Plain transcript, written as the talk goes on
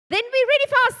Then we're ready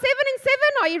for our 7 and 7.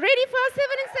 Are you ready for our 7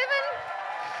 and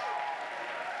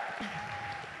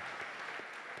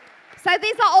 7? So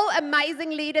these are all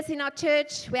amazing leaders in our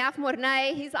church. We have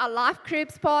Mornay, he's our life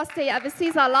groups pastor, he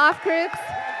oversees our life groups.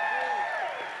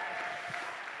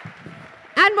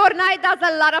 And Mornay does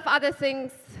a lot of other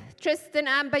things. Tristan,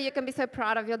 Amber, you can be so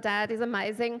proud of your dad, he's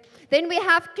amazing. Then we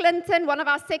have Clinton, one of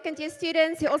our second-year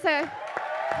students. He also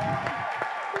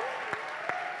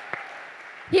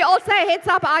heads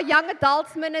up our young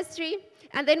adults ministry.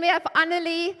 And then we have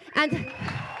Annelie, and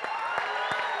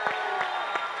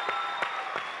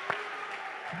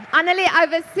Annelie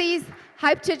oversees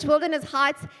Hope Church Wilderness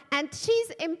Heights, and she's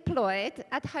employed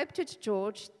at Hope Church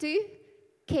George to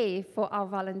care for our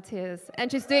volunteers, and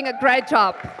she's doing a great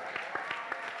job.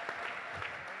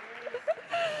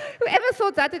 Whoever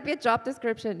thought that would be a job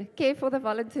description, care for the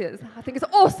volunteers? I think it's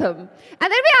awesome. And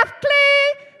then we have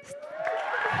Claire.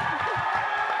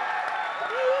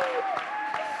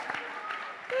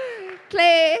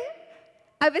 Claire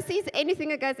oversees anything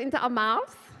that goes into our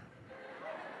mouths,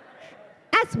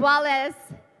 as well as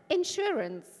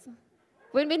insurance.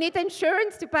 When we need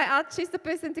insurance to pay out, she's the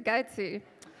person to go to.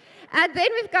 And then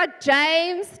we've got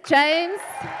James.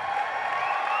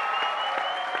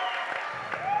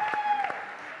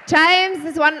 James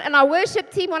is one in our worship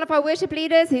team, one of our worship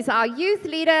leaders. He's our youth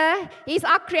leader. He's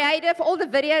our creator for all the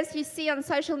videos you see on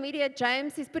social media.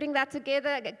 James is putting that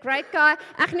together. A great guy.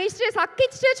 Agnieszka is our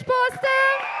kids church pastor.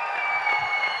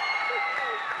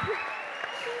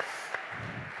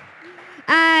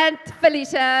 And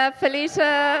Felicia.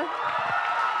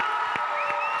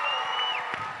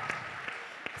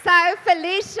 So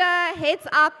Felicia heads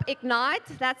up Ignite.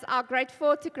 That's our grade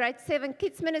 4 to grade 7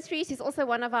 kids ministry. She's also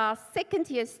one of our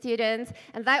second-year students,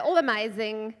 and they're all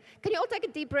amazing. Can you all take a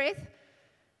deep breath?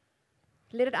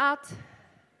 Let it out.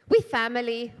 We're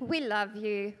family. We love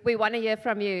you. We want to hear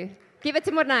from you. Give it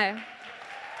to Mornay.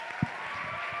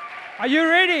 Are you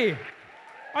ready?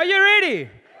 Are you ready?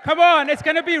 Come on, it's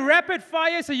going to be rapid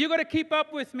fire, so you got to keep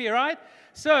up with me, right?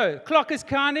 So, clock is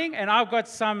counting, and I've got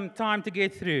some time to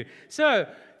get through. So,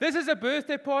 this is a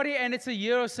birthday party, and it's a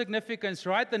year of significance,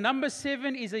 right? The number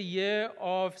 7 is a year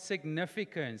of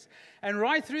significance. And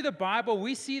right through the Bible,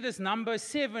 we see this number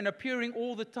 7 appearing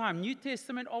all the time. New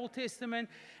Testament, Old Testament,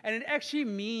 and it actually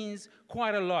means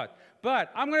quite a lot.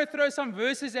 But I'm going to throw some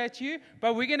verses at you,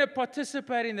 but we're going to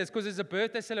participate in this because it's a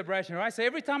birthday celebration, right? So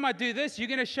every time I do this, you're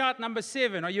going to shout number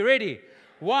 7. Are you ready?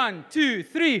 1, 2,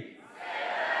 3. 7.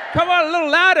 Come on, a little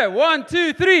louder. 1,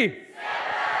 2, 3. 7.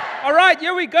 All right,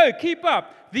 here we go. Keep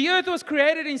up. The earth was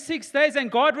created in 6 days, and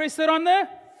God rested on the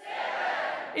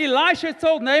 7. Elisha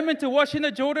told Naaman to wash in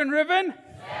the Jordan River 7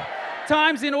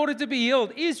 times in order to be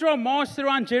healed. Israel marched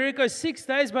around Jericho 6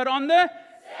 days, but on the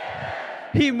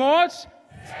 7. He marched.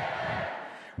 7.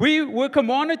 We were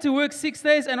commanded to work 6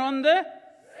 days, and on the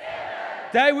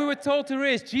 7th day we were told to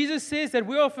rest. Jesus says that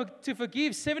we are to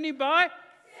forgive 70 by 7.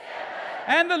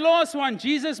 And the last one,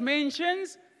 Jesus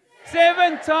mentions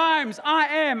 7 times.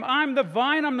 I'm the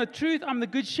vine, I'm the truth, I'm the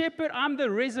good shepherd, I'm the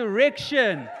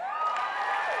resurrection.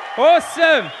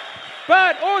 Awesome.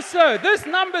 But also, this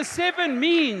number 7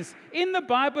 means, in the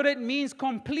Bible, it means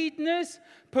completeness,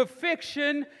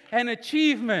 perfection, and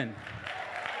achievement.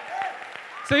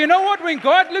 So you know what? When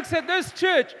God looks at this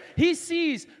church, He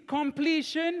sees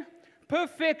completion,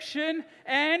 perfection,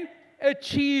 and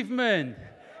achievement.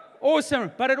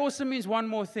 Awesome. But it also means one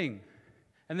more thing.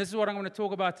 And this is what I'm going to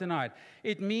talk about tonight.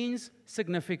 It means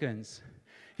significance.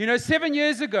 You know, 7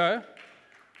 years ago,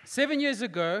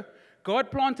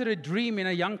 God planted a dream in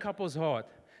a young couple's heart.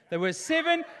 They were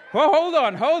 7, well,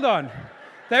 hold on.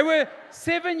 They were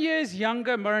 7 years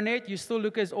younger. Marinette, you still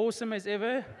look as awesome as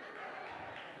ever.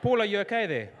 Paul, are you okay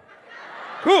there?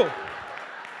 Cool.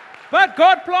 But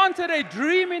God planted a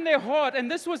dream in their heart, and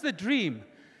this was the dream.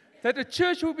 That a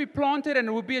church would be planted, and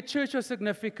it would be a church of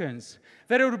significance.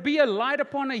 That it would be a light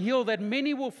upon a hill that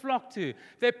many will flock to.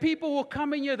 That people will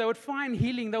come in here, they would find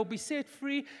healing, they would be set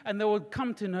free, and they would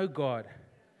come to know God.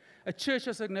 A church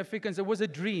of significance. It was a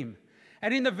dream.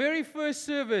 And in the very first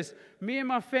service, me and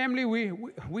my family,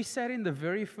 we sat in the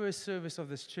very first service of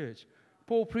this church.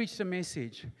 Paul preached a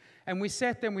message. And we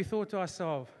sat there and we thought to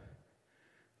ourselves,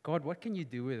 God, what can you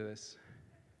do with this?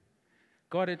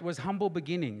 God, it was humble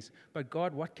beginnings. But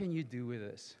God, what can you do with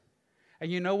this?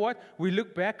 And you know what? We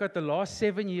look back at the last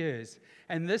 7 years,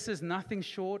 and this is nothing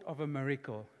short of a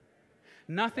miracle.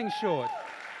 Nothing short.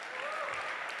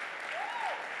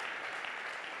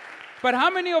 But how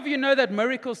many of you know that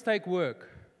miracles take work?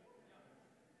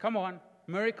 Come on.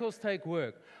 Miracles take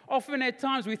work. Often at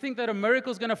times we think that a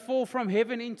miracle is going to fall from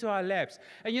heaven into our laps.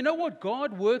 And you know what?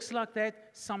 God works like that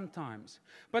sometimes.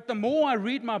 But the more I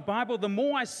read my Bible, the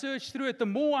more I search through it, the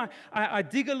more I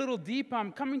dig a little deeper,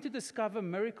 I'm coming to discover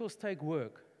miracles take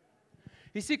work.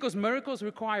 You see, because miracles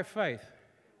require faith.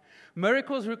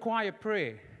 Miracles require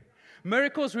prayer.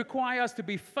 Miracles require us to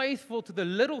be faithful to the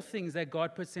little things that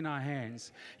God puts in our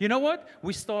hands. You know what?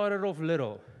 We started off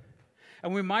little.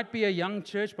 And we might be a young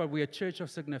church, but we're a church of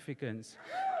significance.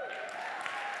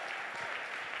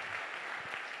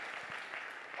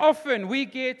 Often we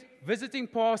get visiting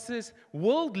pastors,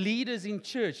 world leaders in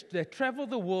church that travel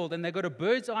the world and they got a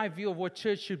bird's eye view of what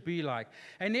church should be like.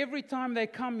 And every time they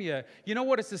come here, you know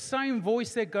what? It's the same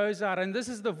voice that goes out. And this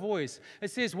is the voice.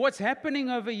 It says, what's happening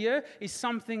over here is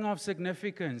something of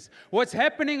significance. What's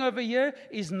happening over here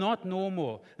is not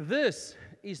normal. This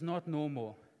is not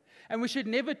normal. And we should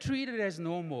never treat it as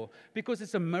normal because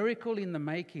it's a miracle in the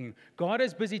making. God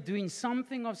is busy doing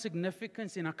something of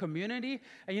significance in our community.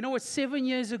 And you know what? 7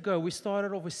 years ago, we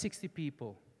started off with 60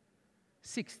 people.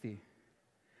 60.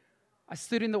 I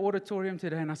stood in the auditorium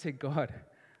today and I said, God,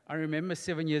 I remember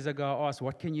 7 years ago I asked,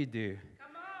 what can you do?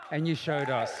 And you showed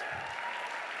us.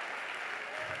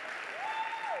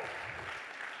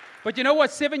 But you know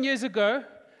what? 7 years ago,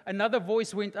 another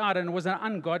voice went out and it was an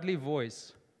ungodly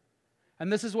voice.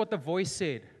 And this is what the voice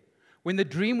said. When the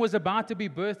dream was about to be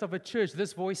birthed of a church,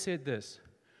 this voice said this: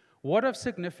 what of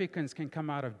significance can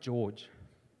come out of George?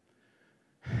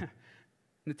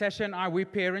 Natasha and I, we're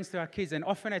parents to our kids, and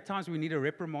often at times we need to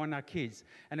reprimand our kids.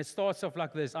 And it starts off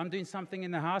like this. I'm doing something in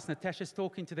the house. Natasha's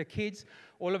talking to the kids.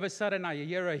 All of a sudden, I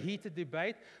hear a heated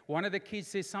debate. One of the kids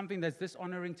says something that's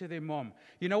dishonoring to their mom.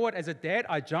 You know what? As a dad,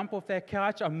 I jump off that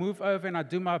couch, I move over, and I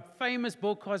do my famous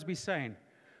Bill Cosby saying,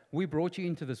 we brought you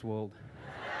into this world.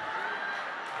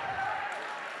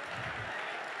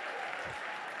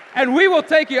 And we will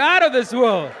take you out of this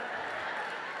world.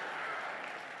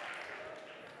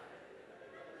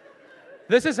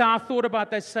 This is how I thought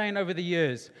about that saying over the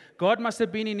years. God must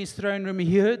have been in his throne room.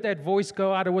 He heard that voice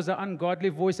go out. It was an ungodly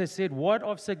voice that said, what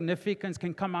of significance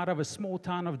can come out of a small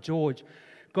town of George?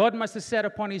 God must have sat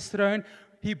upon his throne.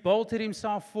 He bolted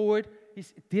himself forward.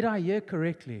 Did I hear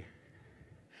correctly?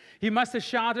 He must have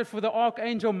shouted for the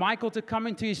archangel Michael to come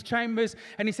into his chambers.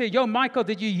 And he said, yo, Michael,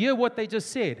 did you hear what they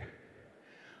just said?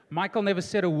 Michael never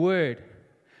said a word,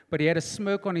 but he had a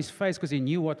smirk on his face because he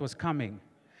knew what was coming.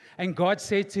 And God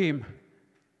said to him,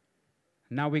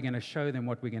 now we're going to show them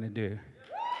what we're going to do.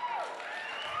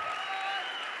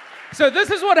 So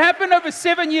this is what happened over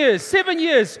 7 years. 7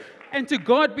 years. And to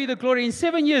God be the glory. In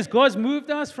 7 years, God's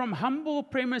moved us from humble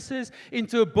premises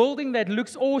into a building that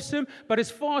looks awesome, but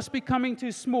is fast becoming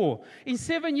too small. In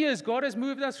 7 years, God has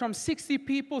moved us from 60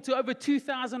 people to over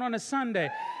 2,000 on a Sunday.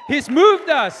 He's moved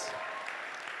us.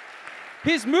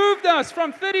 He's moved us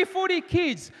from 30, 40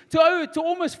 kids to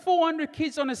almost 400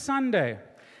 kids on a Sunday.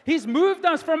 He's moved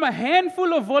us from a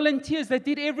handful of volunteers that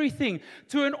did everything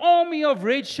to an army of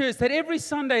red shirts that every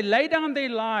Sunday lay down their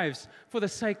lives for the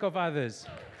sake of others.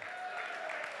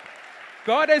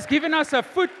 God has given us a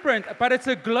footprint, but it's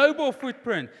a global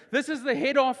footprint. This is the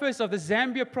head office of the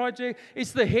Zambia Project.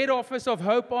 It's the head office of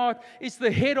Hope Art. It's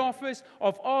the head office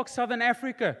of ARC Southern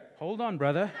Africa. Hold on,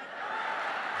 brother.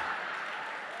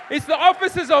 It's the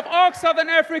offices of ARC Southern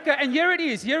Africa. And here it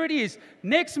is.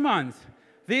 Next month,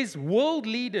 there's world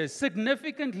leaders,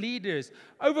 significant leaders,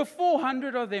 over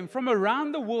 400 of them from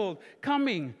around the world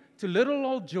coming to little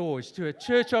old George, to a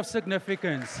church of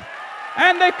significance.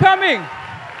 And they're coming.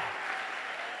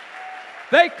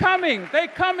 They're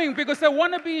coming because they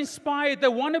want to be inspired, they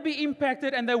want to be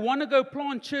impacted, and they want to go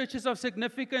plant churches of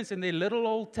significance in their little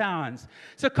old towns.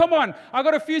 So come on, I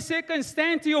got a few seconds,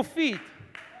 stand to your feet.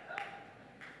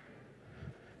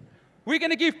 We're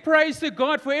going to give praise to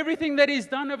God for everything that He's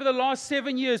done over the last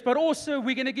 7 years, but also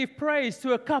we're going to give praise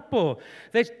to a couple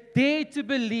that dared to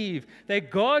believe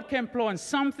that God can plant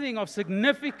something of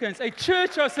significance, a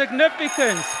church of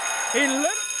significance in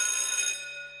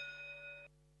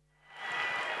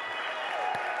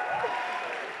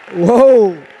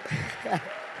Whoa.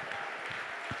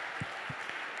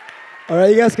 All right,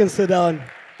 you guys can sit down.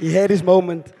 He had his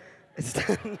moment. It's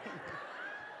done.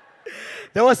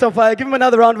 That was some fire. Give him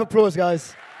another round of applause,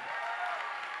 guys.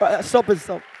 Stop.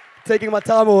 Taking my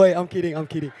time away. I'm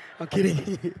kidding.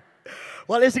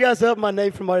 Well, as you guys heard my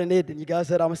name from Marinette, and you guys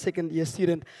heard I'm a second-year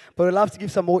student, but I'd love to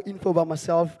give some more info about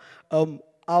myself.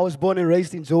 I was born and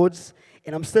raised in George,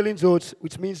 and I'm still in George,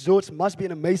 which means George must be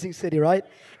an amazing city, right?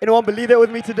 Anyone believe that with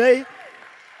me today?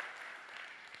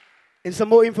 And some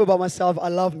more info about myself. I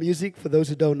love music, for those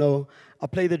who don't know. I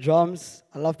play the drums.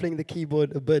 I love playing the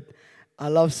keyboard a bit. I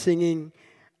love singing.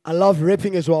 I love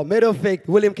rapping as well. Matter of fact,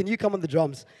 William, can you come on the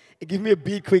drums and give me a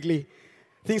beat quickly?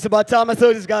 I think it's about time I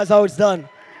told these guys how it's done.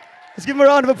 Let's give them a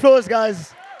round of applause,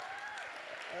 guys.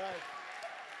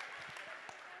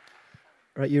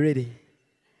 All right, you ready?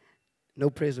 No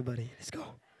pressure, buddy. Let's go.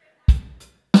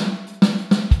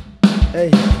 Hey.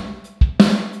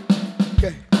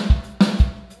 Okay.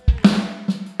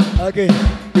 Okay,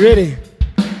 you ready?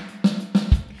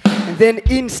 And then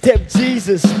in stepped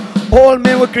Jesus. All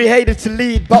men were created to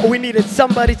lead, but we needed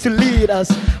somebody to lead us.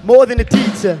 More than a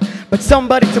teacher, but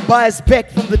somebody to buy us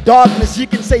back from the darkness. You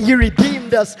can say He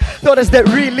redeemed us. Taught us that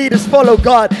real leaders follow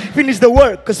God. Finish the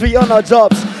work, because we on our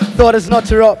jobs. Taught us not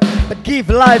to rob, but give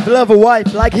life, love a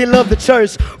wife like He loved the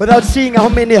church. Without seeing how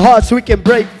many hearts we can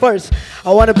break first.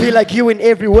 I want to be like you in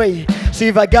every way. So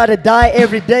if I gotta die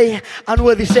every day,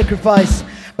 unworthy sacrifice.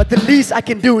 But the least I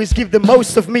can do is give the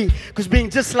most of me. Because being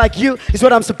just like you is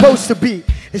what I'm supposed to be.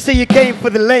 They say you came for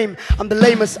the lame. I'm the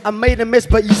lamest. I made a mess,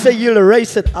 but you say you'll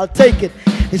erase it. I'll take it.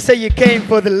 They say you came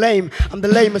for the lame. I'm the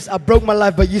lamest. I broke my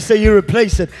life, but you say you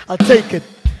replace it. I'll take it.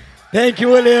 Thank you,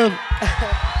 William.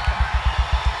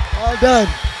 All done.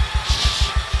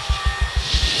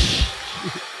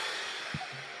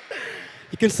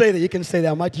 You can say that. You can say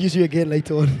that. I might use you again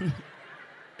later on.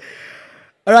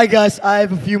 All right, guys, I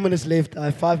have a few minutes left. I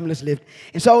have 5 minutes left.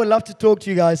 And so I would love to talk to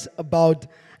you guys about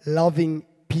loving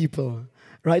people,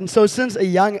 right? And so since a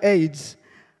young age,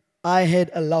 I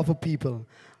had a love for people.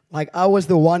 Like, I was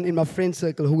the one in my friend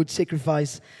circle who would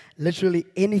sacrifice literally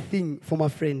anything for my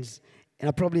friends. And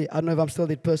I don't know if I'm still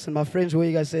that person. My friends, where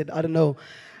you guys said, I don't know.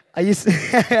 I used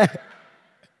to...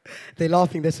 They're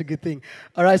laughing, that's a good thing.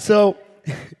 All right, so...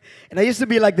 And I used to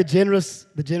be like the generous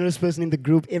person in the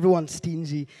group. Everyone's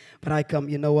stingy, but I come,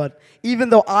 you know what? Even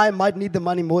though I might need the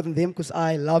money more than them because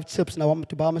I love chips and I want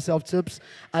to buy myself chips.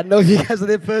 I know you guys are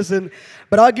that person,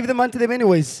 but I'll give the money to them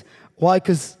anyways. Why?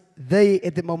 Because they,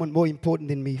 at the moment, more important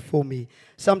than me, for me.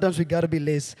 Sometimes we got to be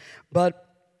less. And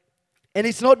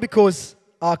it's not because,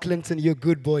 Clinton, you're a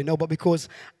good boy. No, but because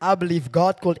I believe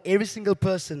God called every single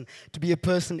person to be a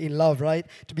person in love, right?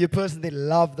 To be a person that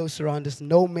loves those around us,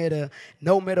 no matter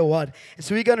what. And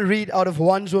so we're going to read out of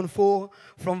 1 John 4,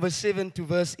 from verse 7 to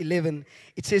verse 11.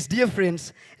 It says, "Dear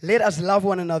friends, let us love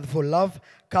one another, for love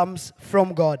comes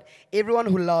from God. Everyone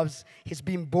who loves has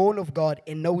been born of God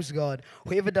and knows God.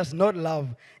 Whoever does not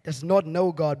love does not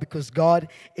know God, because God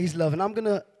is love." And I'm going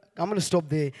to stop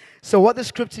there. So what the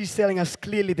scripture is telling us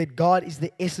clearly, that God is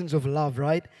the essence of love,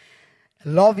 right?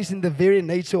 Love is in the very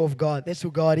nature of God. That's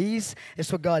who God is.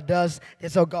 That's what God does.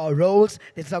 That's how God rolls.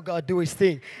 That's how God do His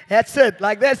thing. That's it.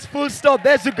 Like, that's full stop.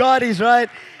 That's who God is, right?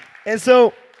 And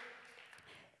so,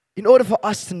 in order for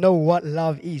us to know what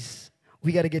love is,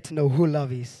 we got to get to know who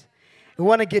love is. We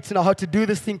want to get to know how to do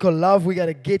this thing called love. We got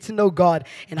to get to know God.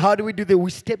 And how do we do that? We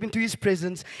step into His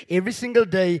presence every single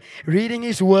day, reading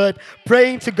His word,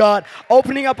 praying to God,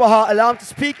 opening up our heart, allow Him to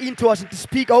speak into us and to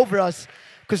speak over us.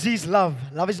 Because He's love.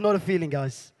 Love is not a feeling,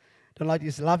 guys. Don't like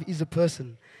this. Love is a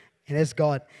person. And that's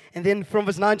God. And then from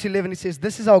verse 9 to 11, it says,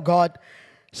 "This is how God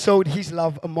showed His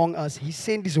love among us. He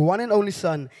sent His one and only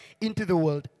Son into the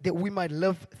world that we might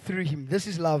live through Him." This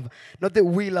is love. Not that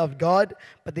we loved God,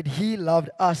 but that He loved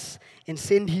us and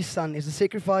sent His Son as a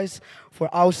sacrifice for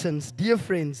our sins. Dear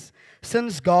friends,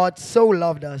 since God so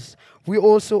loved us, we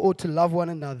also ought to love one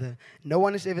another. No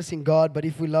one has ever seen God, but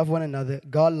if we love one another,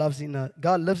 God lives in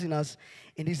us,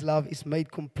 and His love is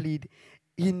made complete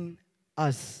in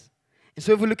us. And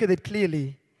so if we look at it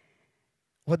clearly,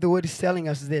 what the word is telling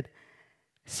us is that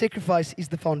sacrifice is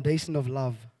the foundation of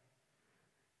love.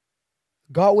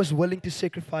 God was willing to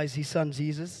sacrifice His Son,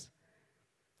 Jesus.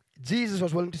 Jesus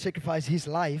was willing to sacrifice His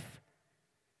life.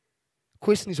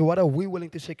 Question is, what are we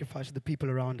willing to sacrifice to the people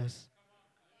around us?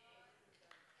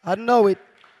 I don't know. It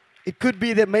could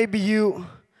be that maybe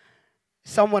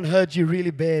someone hurt you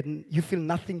really bad and you feel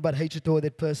nothing but hatred toward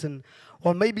that person.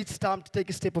 Or maybe it's time to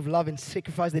take a step of love and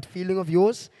sacrifice that feeling of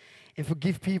yours and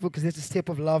forgive people, because that's a step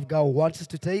of love God wants us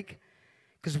to take.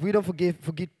 Because if we don't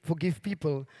forgive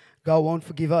people, God won't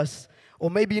forgive us.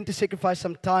 Or maybe you need to sacrifice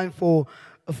some time for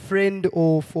a friend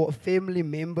or for a family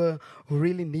member who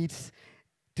really needs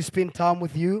to spend time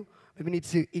with you. Maybe you need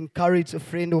to encourage a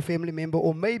friend or family member.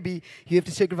 Or maybe you have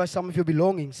to sacrifice some of your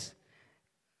belongings.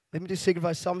 Maybe to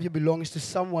sacrifice some of your belongings to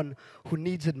someone who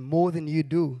needs it more than you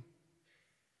do.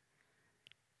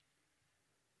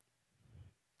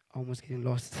 Almost getting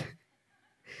lost.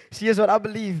 See, here's what I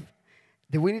believe.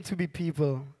 That we need to be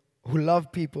people who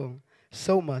love people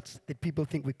so much that people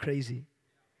think we're crazy.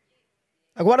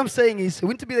 Like, what I'm saying is, we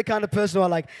need to be the kind of person who are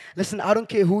like, listen, I don't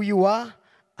care who you are,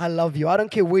 I love you. I don't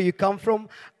care where you come from,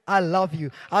 I love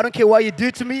you. I don't care what you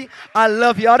do to me. I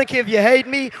love you. I don't care if you hate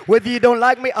me, whether you don't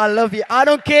like me. I love you. I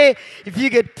don't care if you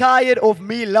get tired of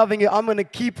me loving you. I'm going to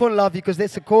keep on loving you because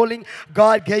that's a calling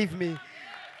God gave me.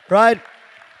 Right?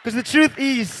 Because the truth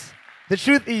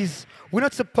is, we're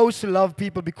not supposed to love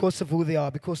people because of who they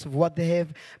are, because of what they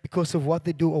have, because of what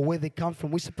they do, or where they come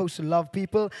from. We're supposed to love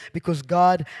people because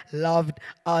God loved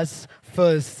us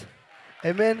first.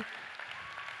 Amen?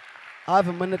 I have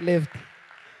a minute left.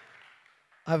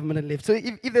 So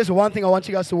if there's one thing I want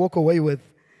you guys to walk away with,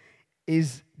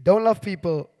 is don't love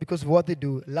people because of what they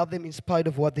do. Love them in spite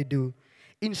of what they do.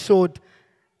 In short,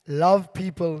 love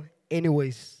people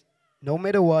anyways. No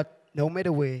matter what, no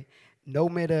matter where, no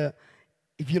matter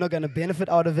if you're not going to benefit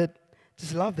out of it,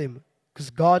 just love them. Because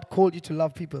God called you to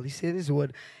love people. He said in His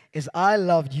word, as I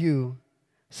loved you,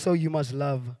 so you must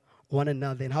love one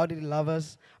another. And how did He love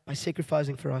us? By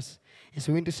sacrificing for us. And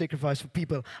so we need to sacrifice for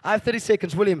people. I have 30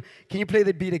 seconds. William, can you play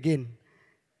that beat again?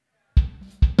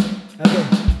 Okay.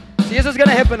 So here's what's going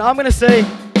to happen. I'm going to say,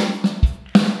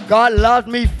 God loved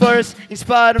me first, in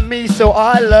spite of me, so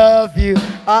I love you.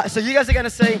 So you guys are going to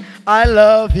say, I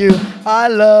love you, I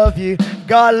love you.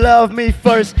 God loved me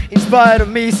first, in spite of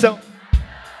me, so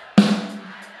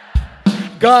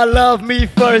God loved me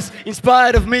first, in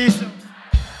spite of me, so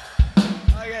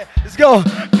okay, let's go.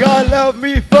 God loved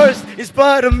me first, in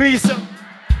spite of me, so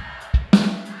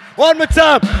one more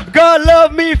time. God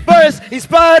loved me first, in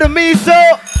spite of me, so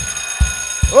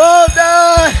well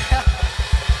done.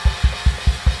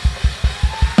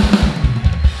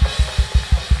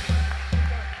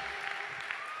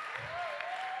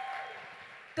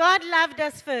 God loved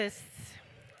us first.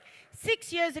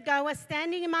 6 years ago, I was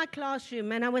standing in my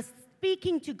classroom and I was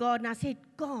speaking to God and I said,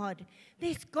 God,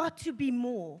 there's got to be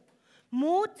more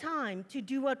time to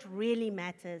do what really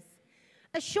matters.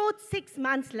 A short 6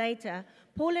 months later,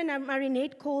 Paul and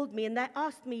Marinette called me and they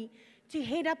asked me to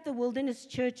head up the Wilderness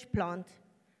Church plant.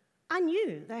 I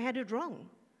knew they had it wrong.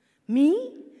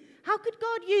 Me? How could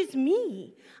God use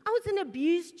me? I was an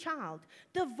abused child,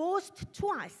 divorced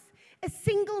twice, a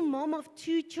single mom of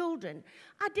 2 children.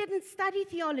 I didn't study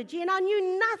theology, and I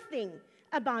knew nothing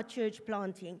about church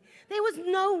planting. There was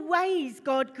no ways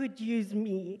God could use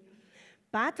me.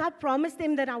 But I promised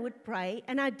Him that I would pray,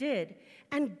 and I did.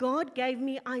 And God gave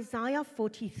me Isaiah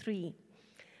 43,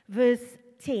 verse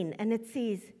 10, and it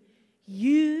says,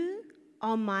 "You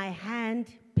are my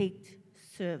hand-picked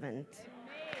servant."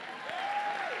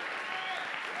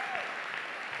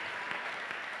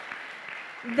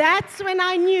 That's when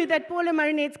I knew that Paul and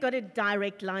Marinette's got a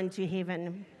direct line to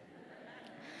heaven.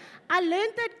 I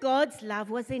learned that God's love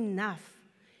was enough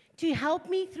to help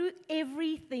me through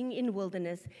everything in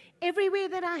wilderness. Everywhere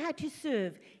that I had to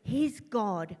serve, His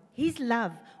God, His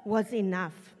love was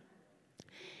enough.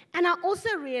 And I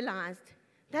also realized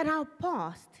that our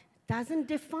past doesn't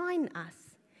define us.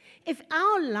 If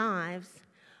our lives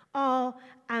are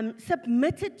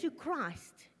submitted to Christ,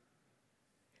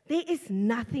 there is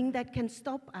nothing that can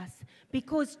stop us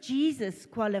because Jesus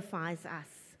qualifies us.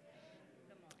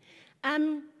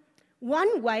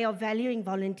 One way of valuing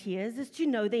volunteers is to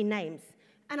know their names.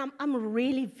 And I'm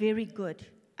really very good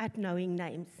at knowing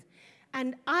names.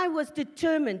 And I was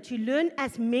determined to learn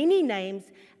as many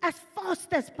names as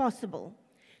fast as possible.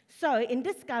 So in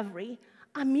Discovery,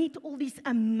 I meet all these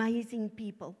amazing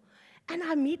people. And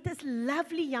I meet this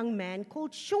lovely young man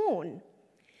called Sean.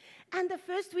 And the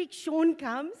first week, Sean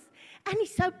comes, and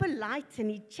he's so polite, and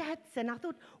he chats, and I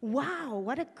thought, wow,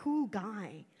 what a cool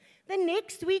guy. The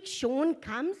next week, Sean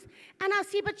comes, and I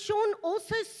see, but Sean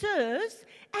also serves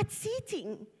at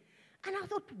seating. And I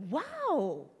thought,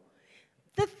 wow.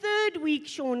 The third week,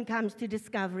 Sean comes to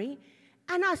Discovery,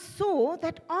 and I saw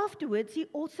that afterwards, he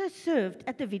also served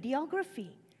at the videography.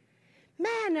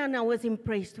 Man, and I was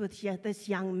impressed with this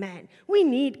young man. We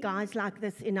need guys like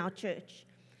this in our church.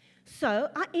 So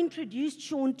I introduced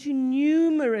Sean to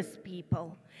numerous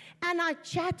people. And I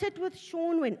chatted with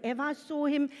Sean whenever I saw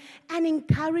him and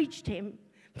encouraged him.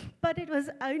 But it was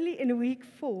only in week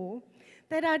 4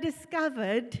 that I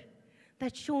discovered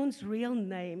that Sean's real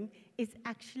name is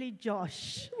actually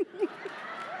Josh.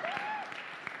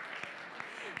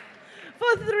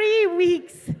 For 3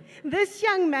 weeks, this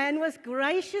young man was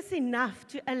gracious enough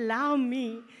to allow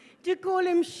me to call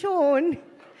him Sean.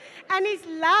 And his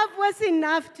love was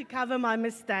enough to cover my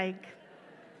mistake.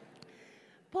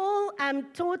 Paul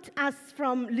taught us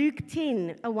from Luke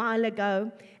 10 a while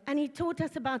ago, and he taught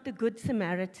us about the Good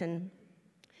Samaritan.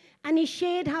 And he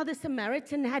shared how the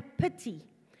Samaritan had pity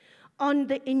on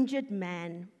the injured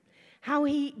man, how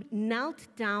he knelt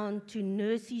down to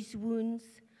nurse his wounds,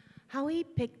 how he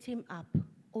picked him up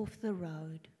off the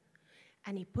road,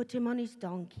 and he put him on his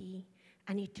donkey,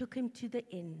 and he took him to the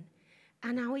inn.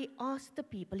 And now he asked the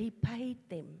people, he paid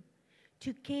them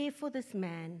to care for this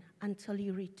man until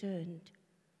he returned.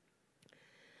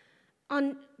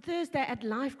 On Thursday at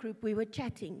Life Group, we were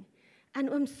chatting, and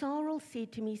Sarel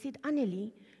said to me, he said,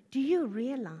 Annelie, do you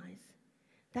realize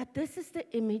that this is the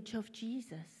image of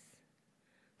Jesus?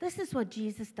 This is what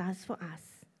Jesus does for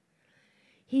us.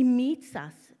 He meets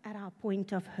us at our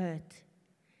point of hurt.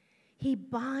 He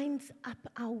binds up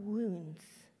our wounds.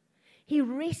 He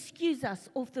rescues us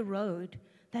off the road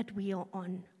that we are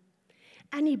on.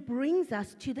 And he brings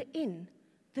us to the inn,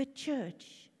 the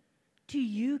church, to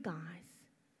you guys,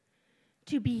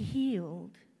 to be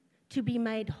healed, to be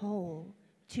made whole,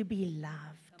 to be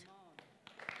loved.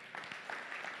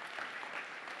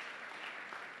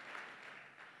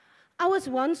 I was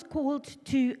once called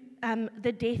to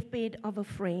the deathbed of a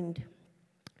friend.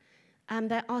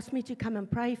 They asked me to come and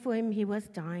pray for him. He was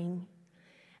dying.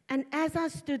 And as I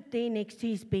stood there next to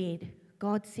his bed,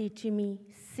 God said to me,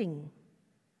 sing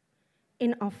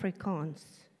in Afrikaans.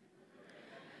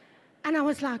 And I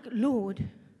was like, Lord,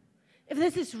 if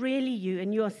this is really you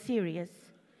and you're serious,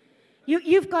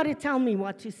 you've got to tell me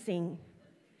what to sing.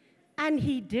 And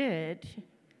he did.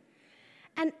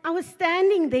 And I was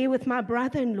standing there with my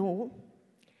brother-in-law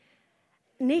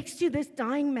next to this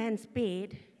dying man's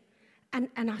bed, and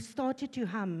I started to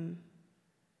hum.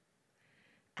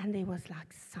 And there was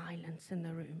like silence in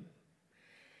the room.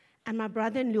 And my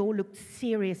brother-in-law looked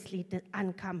seriously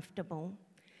uncomfortable.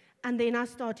 And then I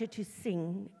started to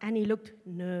sing, and he looked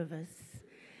nervous.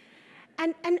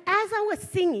 And as I was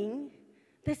singing,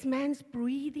 this man's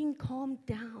breathing calmed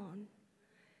down.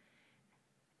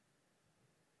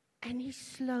 And he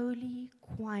slowly,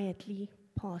 quietly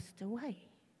passed away.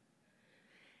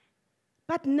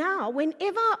 But now,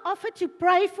 whenever I offer to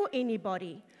pray for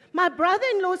anybody, my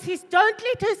brother-in-law says, don't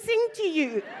let her sing to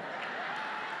you.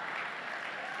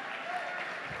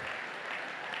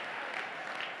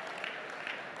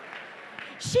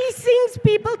 She sings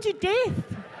people to death.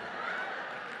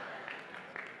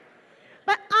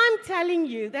 But I'm telling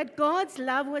you that God's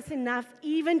love was enough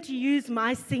even to use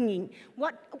my singing.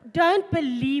 Don't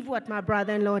believe what my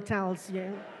brother-in-law tells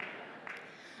you.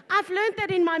 I've learned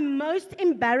that in my most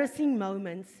embarrassing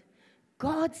moments,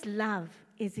 God's love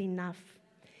is enough.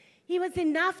 He was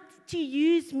enough to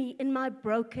use me in my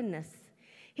brokenness.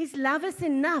 His love is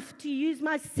enough to use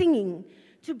my singing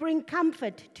to bring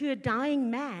comfort to a dying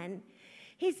man.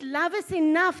 His love is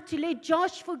enough to let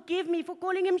Josh forgive me for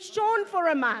calling him Sean for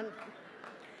a month.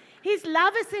 His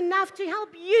love is enough to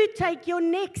help you take your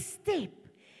next step.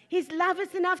 His love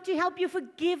is enough to help you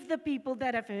forgive the people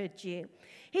that have hurt you.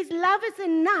 His love is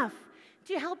enough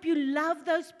to help you love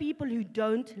those people who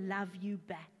don't love you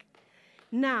back.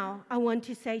 Now, I want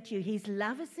to say to you, His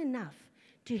love is enough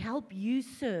to help you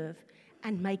serve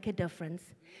and make a difference.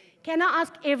 Can I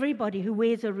ask everybody who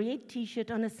wears a red T-shirt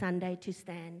on a Sunday to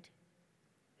stand?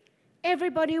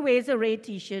 Everybody who wears a red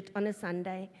T-shirt on a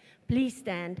Sunday, please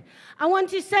stand. I want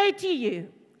to say to you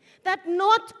that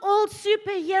not all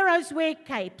superheroes wear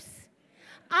capes.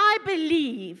 I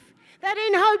believe that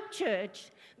in Hope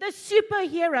Church, the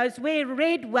superheroes wear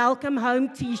red Welcome Home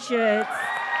T-shirts.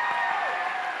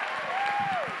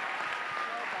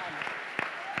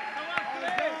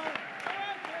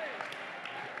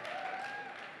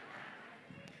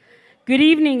 Good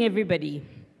evening, everybody.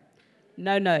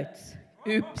 No notes.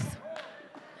 Oops.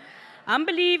 I'm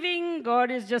believing God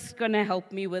is just going to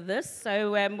help me with this,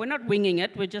 so we're not winging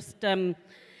it. We're just going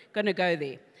to go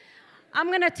there. I'm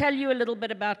going to tell you a little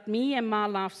bit about me and my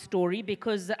life story,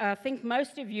 because I think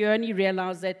most of you only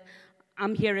realize that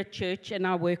I'm here at church and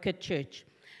I work at church.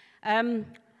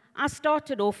 I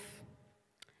started off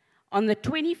on the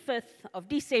 25th of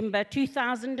December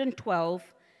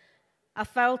 2012. I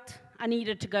felt I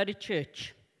needed to go to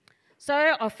church. So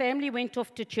our family went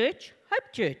off to church,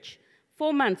 Hope Church,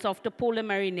 4 months after Paul and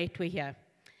Marinette were here.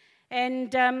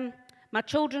 And my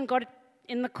children got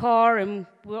in the car and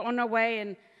we were on our way,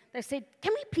 and they said,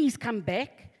 can we please come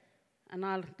back? And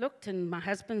I looked, and my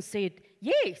husband said,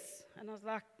 yes. And I was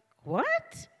like,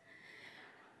 what?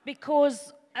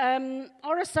 Because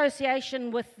our association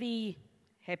with the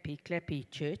Happy Clappy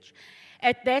Church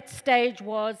at that stage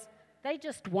was they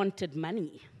just wanted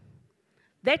money.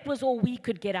 That was all we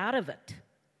could get out of it.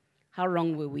 How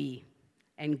wrong were we?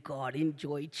 And God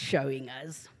enjoyed showing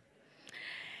us.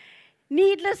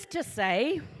 Needless to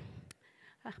say,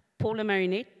 Paul and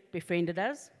Marinette befriended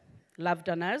us, loved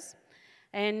on us,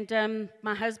 and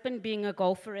my husband, being a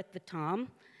golfer at the time,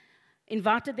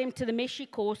 invited them to the Meshi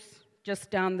course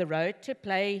just down the road to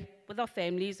play with our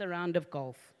families a round of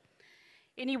golf.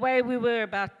 Anyway, we were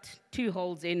about 2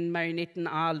 holes in. Marinette and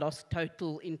I lost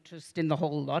total interest in the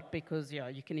whole lot because, yeah,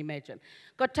 you can imagine.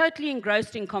 Got totally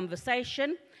engrossed in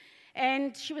conversation.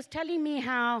 And she was telling me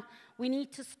how we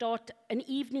need to start an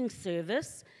evening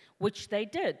service, which they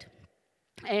did.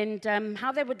 And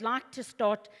how they would like to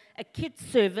start a kids'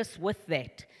 service with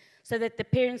that, so that the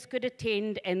parents could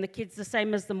attend and the kids the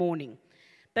same as the morning.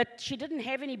 But she didn't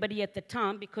have anybody at the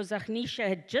time because Agnisha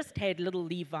had just had little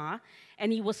Levi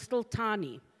and he was still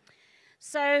tiny.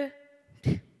 So,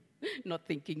 not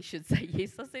thinking she'd say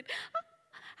yes, I said,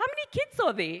 how many kids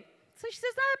are there? So she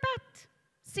says, about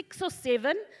 6 or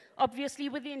 7, obviously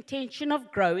with the intention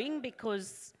of growing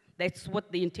because that's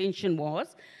what the intention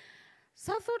was.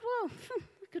 So I thought, well,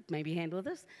 we could maybe handle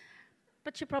this.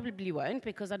 But she probably won't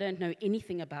because I don't know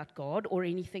anything about God or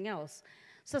anything else.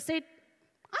 So I said,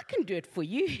 I can do it for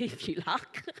you if you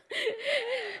like.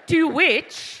 To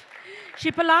which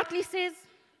she politely says,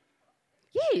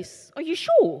 yes, are you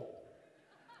sure?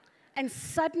 And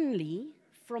suddenly,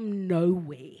 from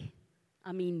nowhere,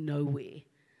 I mean nowhere,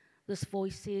 this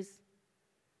voice says,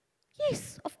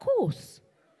 yes, of course.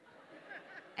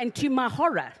 And to my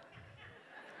horror,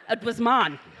 it was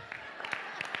mine.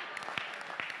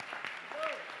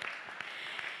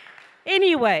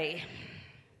 Anyway,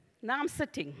 now I'm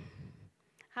sitting.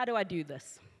 How do I do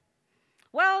this?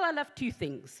 Well, I love 2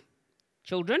 things,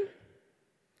 children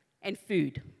and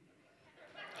food.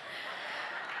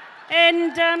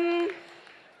 And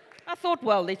I thought,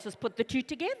 well, let's just put the 2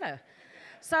 together.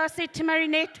 So I said to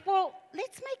Marinette, well,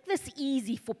 let's make this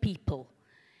easy for people.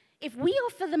 If we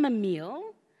offer them a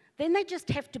meal, then they just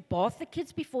have to bath the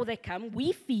kids before they come,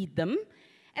 we feed them,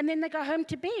 and then they go home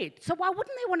to bed. So why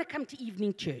wouldn't they want to come to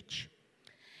evening church?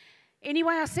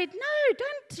 Anyway, I said, no,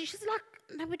 don't. She's like,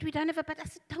 no, but we don't have a budget. I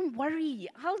said, don't worry,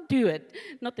 I'll do it.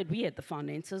 Not that we had the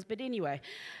finances, but anyway.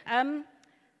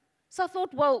 So I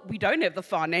thought, well, we don't have the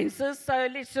finances, so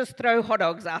let's just throw hot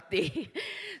dogs out there.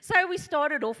 So we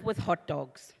started off with hot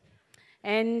dogs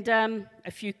and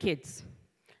a few kids.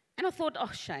 And I thought,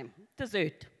 oh, shame,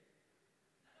 dessert.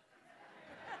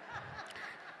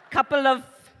 Couple of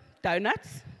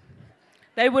donuts.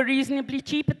 They were reasonably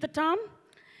cheap at the time.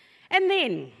 And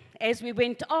then, as we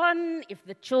went on, if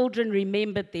the children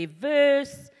remembered their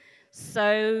verse,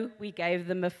 so we gave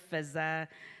them a fizzer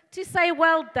to say,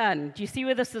 well done. Do you see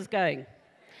where this is going?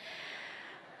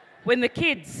 When the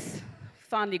kids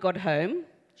finally got home,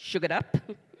 sugared up,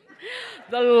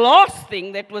 the last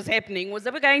thing that was happening was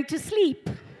they were going to sleep.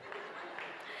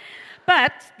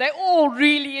 But they all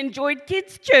really enjoyed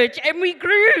kids' church, and we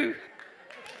grew.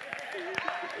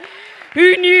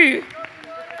 Who knew?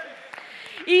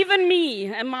 Even me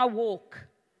and my walk,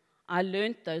 I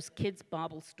learned those kids'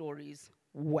 Bible stories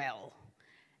well.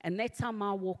 And that's how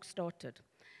my walk started.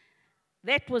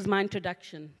 That was my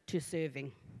introduction to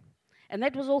serving. And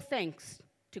that was all thanks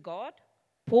to God,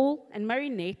 Paul, and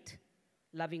Marinette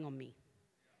loving on me.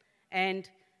 And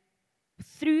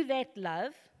through that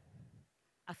love,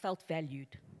 I felt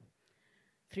valued.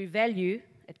 Through value,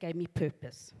 it gave me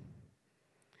purpose.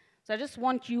 So I just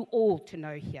want you all to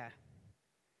know here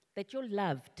that you're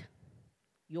loved,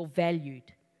 you're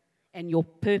valued, and your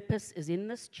purpose is in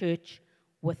this church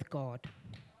with God.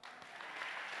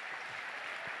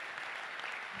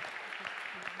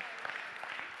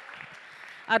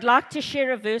 I'd like to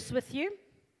share a verse with you.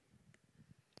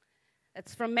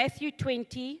 It's from Matthew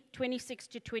 20, 26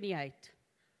 to 28.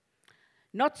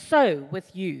 Not so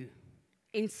with you.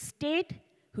 Instead,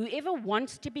 whoever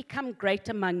wants to become great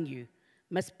among you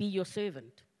must be your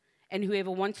servant, and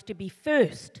whoever wants to be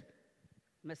first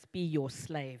must be your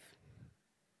slave.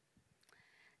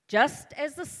 Just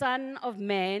as the Son of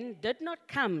Man did not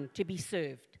come to be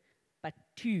served, but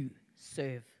to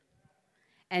serve,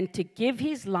 and to give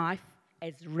his life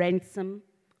as ransom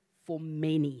for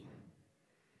many.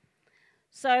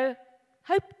 So,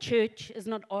 Hope Church is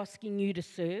not asking you to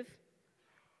serve.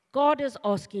 God is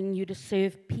asking you to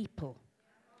serve people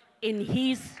in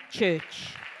his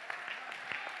church.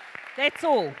 That's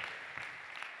all.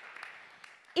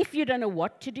 If you don't know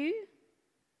what to do,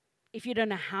 if you don't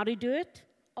know how to do it,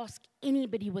 ask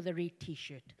anybody with a red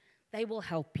t-shirt. They will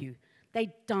help you.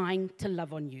 They're dying to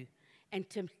love on you and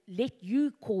to let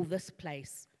you call this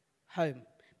place home,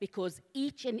 because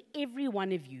each and every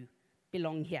one of you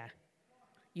belong here.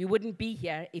 You wouldn't be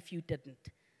here if you didn't.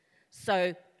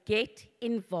 So get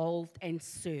involved and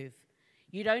serve.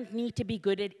 You don't need to be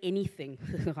good at anything.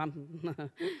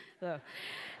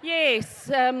 Yes.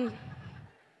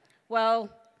 Well,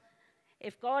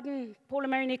 if God and Paul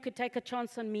and Marinette could take a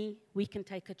chance on me, we can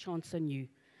take a chance on you.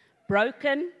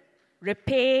 Broken,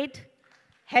 repaired,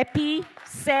 happy,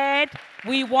 sad,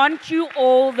 We want you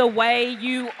all the way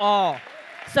you are.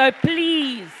 So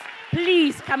please,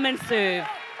 please come and serve.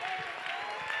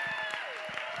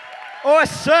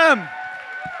 Awesome.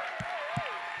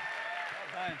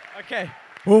 Okay.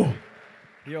 Oh,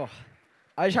 yo.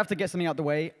 I just have to get something out the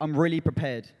way. I'm really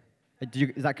prepared.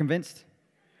 Is that convinced?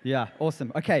 Yeah,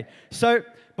 awesome. Okay, so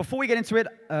before we get into it,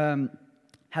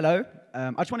 hello.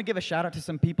 I just want to give a shout out to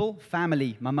some people.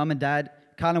 Family, my mum and dad,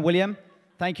 Carl and William.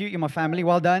 Thank you, you're my family,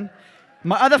 well done.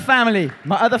 My other family.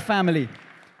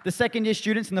 The second year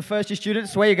students and the first year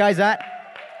students, where you guys at?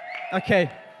 Okay,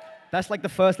 that's like the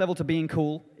first level to being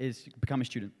cool is become a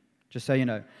student, just so you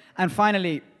know. And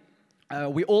finally,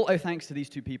 we all owe thanks to these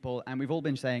two people, and we've all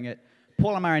been saying it.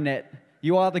 Paul and Marinette,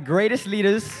 you are the greatest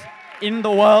leaders in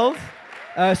the world.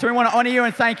 So we want to honor you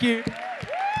and thank you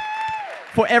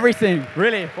for everything.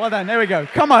 Really, well done. There we go.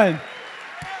 Come on.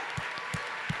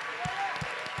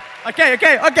 Okay,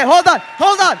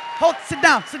 hold on. Sit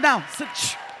down.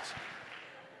 Shh.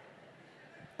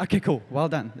 Okay, cool. Well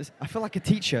done. I feel like a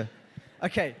teacher.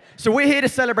 Okay, so we're here to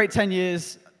celebrate 10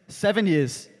 years, 7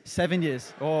 years.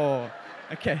 Oh,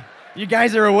 okay. You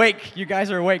guys are awake.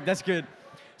 That's good.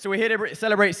 So we're here to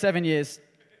celebrate 7 years.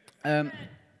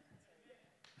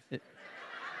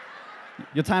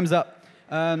 Your time's up.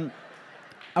 And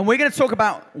we're going to talk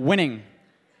about winning.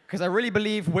 Because I really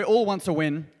believe we all want to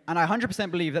win. And I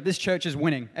 100% believe that this church is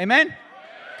winning. Amen?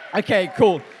 Okay,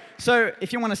 cool. So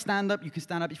if you want to stand up, you can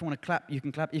stand up. If you want to clap, you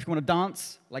can clap. If you want to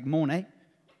dance, like Mornay,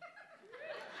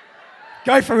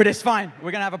 go for it. It's fine.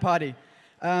 We're going to have a party.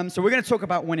 So we're going to talk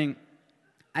about winning.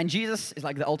 And Jesus is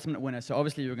like the ultimate winner. So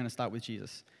obviously we're going to start with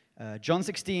Jesus. John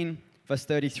 16, verse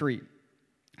 33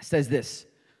 says this.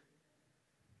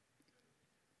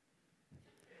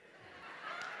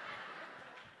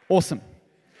 Awesome.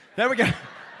 There we go.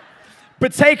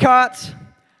 But take heart,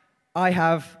 I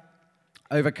have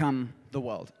overcome the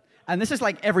world. And this is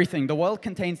like everything. The world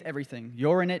contains everything.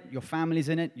 You're in it, your family's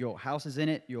in it, your house is in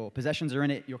it, your possessions are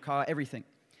in it, your car, everything.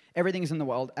 Everything is in the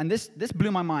world. And this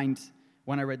blew my mind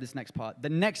when I read this next part. The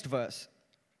next verse,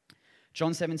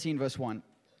 John 17, verse 1,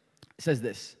 says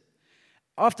this.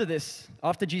 After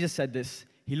Jesus said this,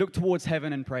 he looked towards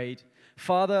heaven and prayed,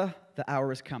 Father, the hour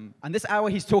has come. And this hour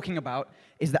he's talking about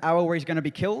is the hour where he's going to be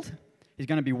killed, he's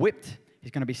going to be whipped, he's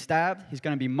going to be stabbed, he's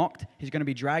going to be mocked, he's going to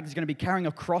be dragged, he's going to be carrying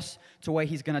a cross to where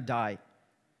he's going to die.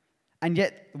 And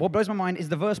yet, what blows my mind is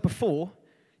the verse before,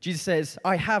 Jesus says,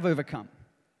 I have overcome.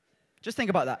 Just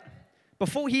think about that.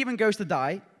 Before he even goes to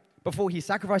die, before he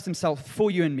sacrificed himself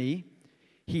for you and me,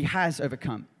 he has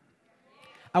overcome.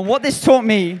 And what this taught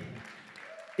me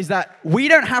is that we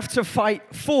don't have to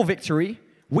fight for victory,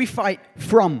 we fight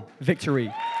from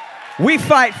victory. We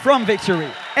fight from victory.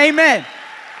 Amen.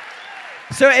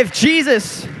 So if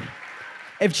Jesus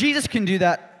can do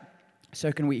that,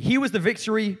 so can we. He was the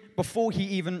victory before he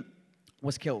even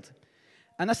was killed.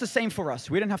 And that's the same for us.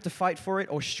 We don't have to fight for it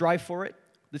or strive for it.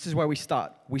 This is where we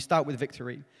start. We start with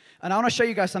victory. And I want to show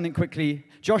you guys something quickly.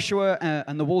 Joshua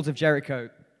and the walls of Jericho.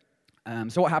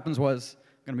 So what happens was,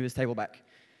 I'm going to move this table back.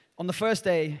 On the first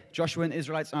day, Joshua and the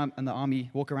Israelites and the army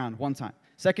walk around one time.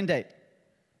 Second day,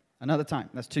 another time.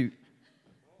 That's 2.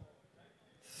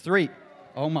 3.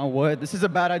 Oh my word, this is a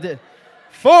bad idea.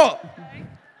 4.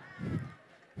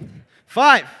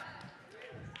 5.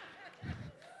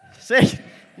 6.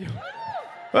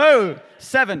 Whoa.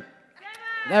 7.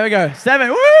 There we go. 7.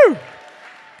 Woo!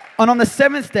 And on the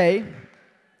seventh day,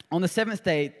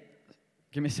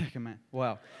 give me a second, man.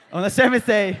 Wow. On the 7th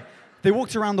day, they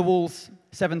walked around the walls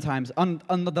 7 times. On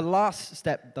the last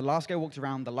step, the last guy walked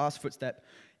around, the last footstep,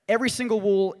 every single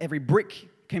wall, every brick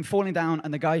came falling down,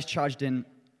 and the guys charged in.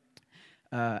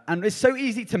 And it's so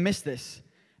easy to miss this.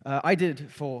 I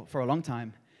did for a long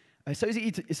time. It's so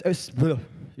easy to...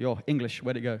 your English,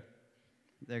 where'd it go?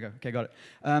 There you go. Okay, got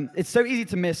it. It's so easy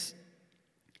to miss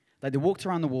that they walked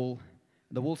around the wall,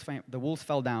 the walls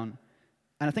fell down,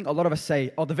 and I think a lot of us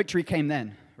say, oh, the victory came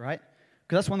then, right?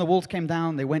 Because that's when the walls came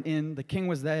down, they went in, the king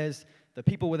was theirs, the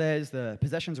people were theirs, the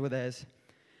possessions were theirs.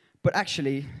 But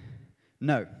actually,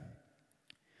 no.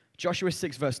 Joshua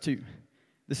 6, verse 2.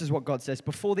 This is what God says.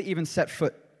 Before they even set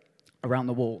foot around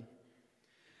the wall,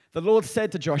 the Lord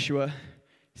said to Joshua,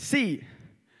 see,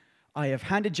 I have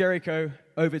handed Jericho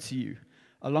over to you,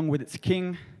 along with its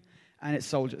king and its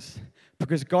soldiers.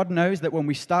 Because God knows that when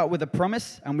we start with a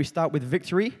promise and we start with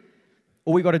victory,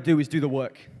 all we got to do is do the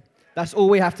work. That's all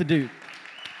we have to do.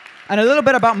 And a little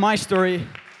bit about my story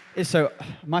is, so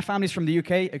my family's from the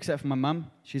UK, except for my mum.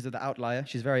 She's the outlier.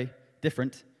 She's very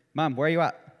different. Mum, where are you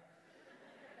at?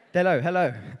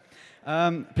 Hello.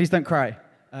 Please don't cry.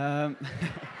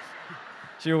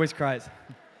 She always cries.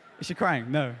 Is she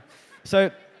crying? No. So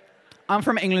I'm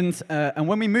from England, and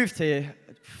when we moved here,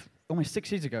 almost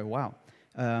 6 years ago, wow,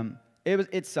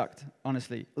 it sucked,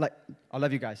 honestly. Like, I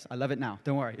love you guys. I love it now.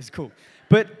 Don't worry, it's cool.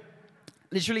 But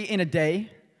literally in a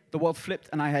day, the world flipped,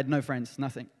 and I had no friends,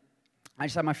 nothing. I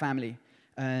just had my family.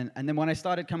 And then when I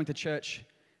started coming to church,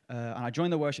 and I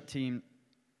joined the worship team,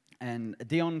 and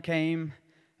Dion came,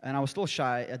 and I was still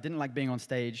shy. I didn't like being on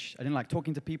stage. I didn't like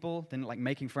talking to people. Didn't like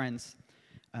making friends.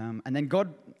 And then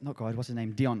what's his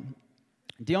name? Dion.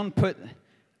 Dion put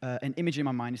an image in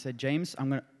my mind. He said, James,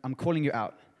 I'm calling you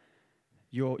out.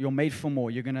 You're made for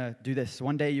more. You're going to do this.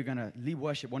 One day you're going to lead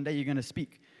worship. One day you're going to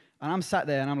speak. And I'm sat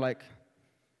there and I'm like,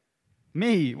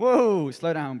 me? Whoa,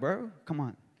 slow down, bro. Come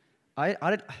on. I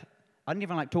didn't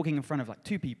even like talking in front of like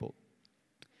 2 people.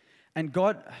 And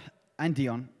God and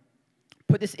Dion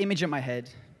put this image in my head,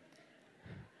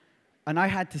 and I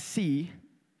had to see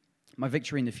my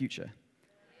victory in the future.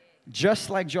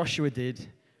 Just like Joshua did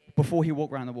before he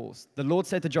walked around the walls. The Lord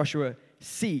said to Joshua,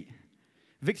 see,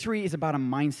 victory is about a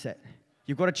mindset.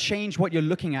 You've got to change what you're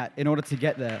looking at in order to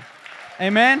get there.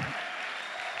 Amen?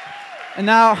 And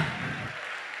now,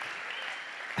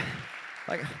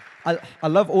 like, I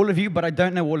love all of you, but I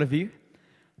don't know all of you.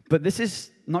 But this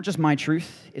is not just my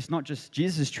truth. It's not just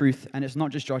Jesus' truth, and it's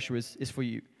not just Joshua's. It's for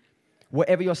you.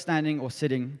 Wherever you're standing or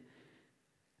sitting,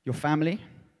 your family,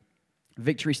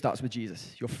 victory starts with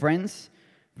Jesus. Your friends,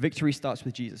 victory starts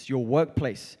with Jesus. Your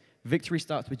workplace, victory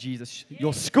starts with Jesus.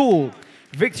 Your school,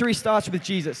 victory starts with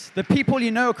Jesus. The people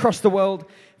you know across the world,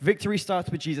 victory starts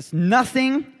with Jesus.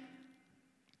 Nothing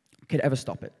could ever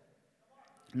stop it.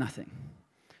 Nothing.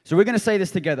 So we're going to say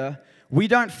this together. We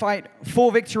don't fight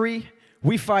for victory.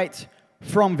 We fight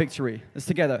from victory. Let's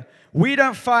together. We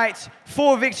don't fight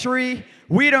for victory.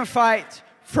 We don't fight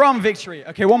from victory.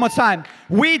 Okay, one more time.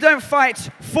 We don't fight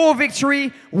for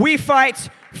victory. We fight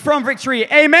from victory.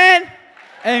 Amen?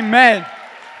 Amen.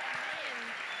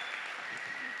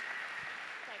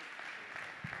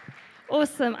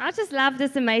 Awesome. I just love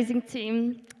this amazing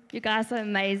team. You guys are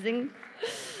amazing.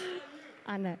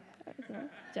 I know.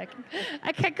 Joking.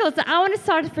 Okay, cool. So I want to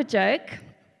start with a joke.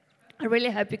 I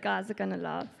really hope you guys are going to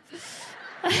laugh.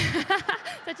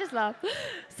 So just laugh.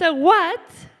 So what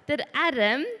did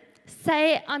Adam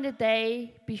say on the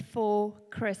day before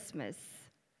Christmas?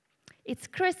 It's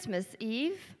Christmas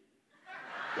Eve.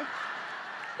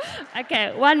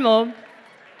 Okay, one more.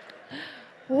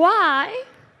 Why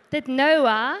did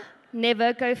Noah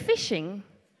never go fishing?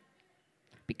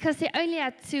 Because he only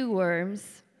had 2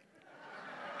 worms.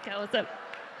 Okay, awesome.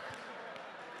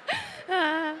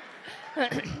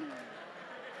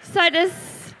 So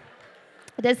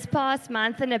this past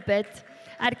month and a bit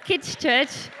at Kids Church,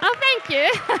 oh, thank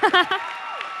you.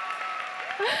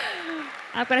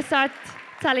 I'm going to start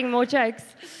telling more jokes.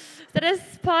 So this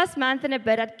past month and a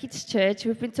bit at Kids Church,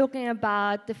 we've been talking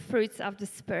about the fruits of the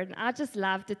Spirit. And I just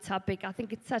love the topic. I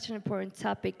think it's such an important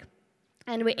topic.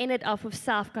 And we ended off with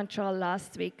self-control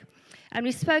last week. And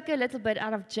we spoke a little bit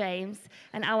out of James,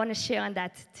 and I want to share on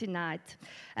that tonight.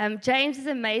 James is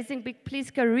amazing. Please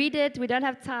go read it. We don't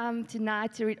have time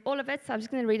tonight to read all of it, so I'm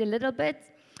just going to read a little bit.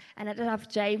 And I have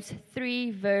James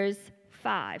 3, verse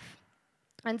 5.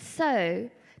 And so,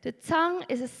 the tongue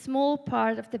is a small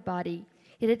part of the body,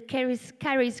 yet it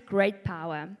carries great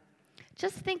power.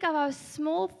 Just think of how a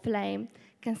small flame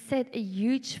can set a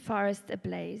huge forest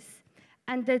ablaze.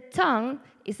 And the tongue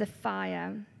is a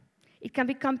fire. It can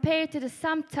be compared to the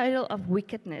sum total of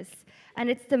wickedness, and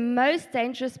it's the most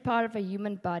dangerous part of a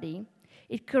human body.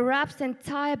 It corrupts the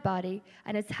entire body,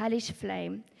 and its hellish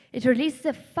flame. It releases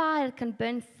a fire that can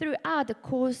burn throughout the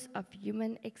course of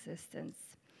human existence.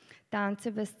 Down to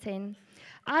verse 10.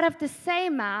 Out of the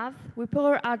same mouth we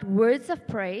pour out words of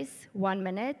praise 1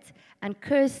 minute and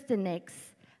curse the next.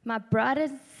 My brothers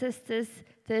and sisters,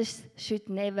 this should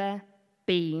never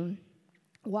be.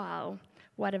 Wow,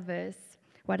 what a verse.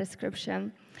 What a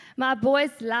scripture. My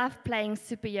boys love playing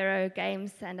superhero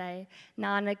games, and they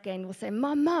now and again will say,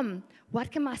 Mom,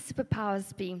 what can my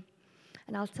superpowers be?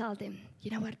 And I'll tell them,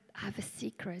 you know what, I have a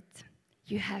secret.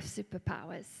 You have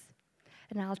superpowers.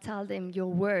 And I'll tell them, your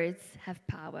words have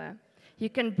power. You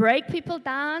can break people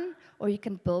down, or you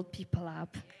can build people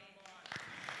up.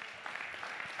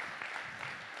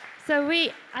 So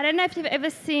I don't know if you've ever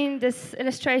seen this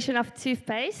illustration of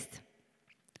toothpaste.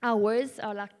 Our words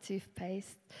are like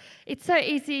toothpaste. It's so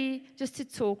easy just to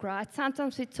talk, right?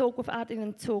 Sometimes we talk without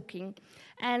even talking.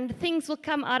 And things will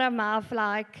come out of our mouth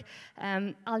like,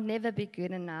 I'll never be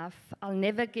good enough. I'll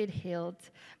never get healed.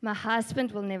 My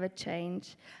husband will never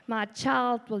change. My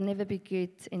child will never be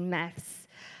good in maths.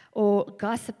 Or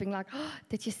gossiping like, oh,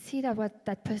 did you see what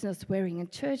that person was wearing in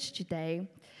church today?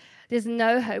 There's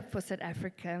no hope for South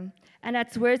Africa. And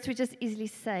that's words we just easily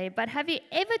say. But have you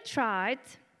ever tried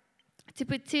to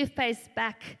put toothpaste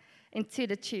back into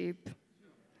the tube?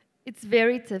 It's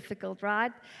very difficult,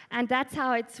 right? And that's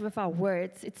how it's with our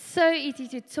words. It's so easy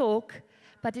to talk,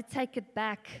 but to take it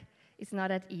back is not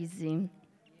that easy.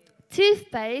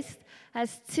 Toothpaste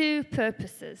has two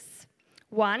purposes.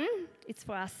 One, it's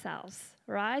for ourselves,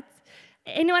 right?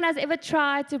 Anyone has ever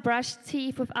tried to brush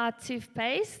teeth without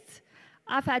toothpaste?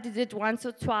 I've had to do it once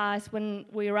or twice when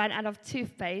we ran out of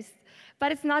toothpaste,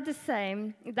 but it's not the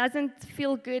same. It doesn't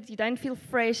feel good. You don't feel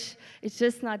fresh. It's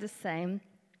just not the same.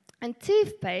 And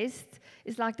toothpaste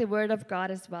is like the Word of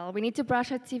God as well. We need to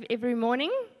brush our teeth every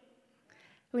morning.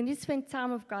 We need to spend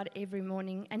time with God every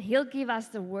morning, and He'll give us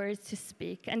the words to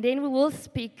speak. And then we will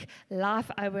speak life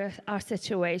over our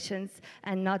situations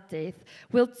and not death.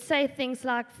 We'll say things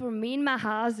like, for me and my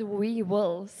house, we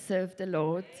will serve the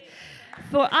Lord.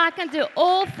 For I can do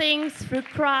all things through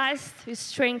Christ who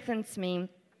strengthens me.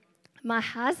 My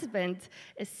husband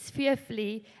is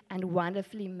fearfully and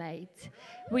wonderfully made.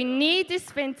 We need to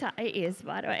spend time, he is,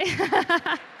 by the way.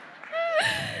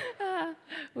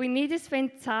 We need to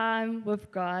spend time with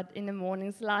God in the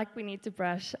mornings, like we need to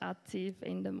brush our teeth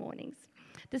in the mornings.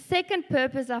 The second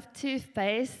purpose of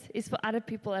toothpaste is for other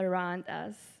people around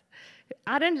us.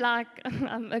 I don't like,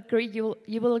 agree,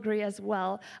 you will agree as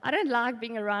well, I don't like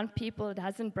being around people that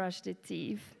hasn't brushed their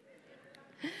teeth.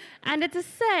 And it's the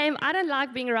same, I don't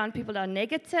like being around people that are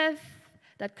negative,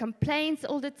 that complains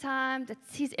all the time, that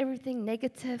sees everything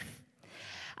negative.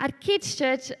 At Kids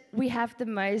Church, we have the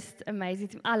most amazing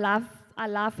team. I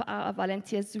love our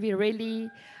volunteers. We really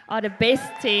are the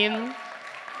best team.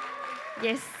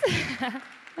 Yes.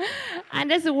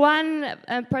 And there's one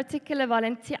particular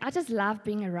volunteer, I just love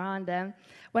being around them.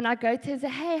 When I go to her and say,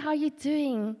 hey, how are you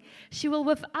doing? She will,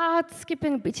 without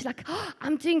skipping a beat, she's like, oh,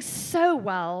 I'm doing so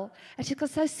well. And she's got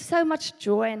so much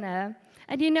joy in her.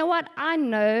 And you know what? I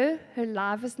know her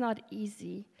life is not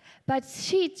easy. But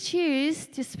she chooses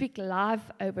to speak life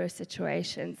over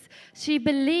situations. She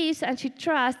believes and she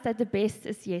trusts that the best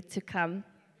is yet to come.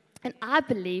 And I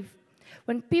believe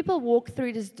when people walk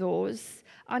through these doors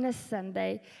on a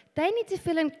Sunday, they need to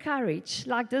feel encouraged,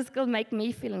 like this girl made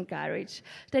me feel encouraged.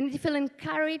 They need to feel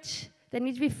encouraged. They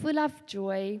need to be full of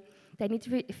joy. They need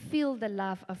to feel the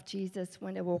love of Jesus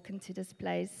when they walk into this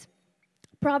place.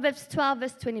 Proverbs 12,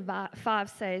 verse 25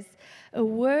 says, a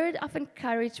word of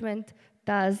encouragement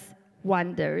does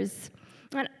wonders.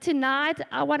 And tonight,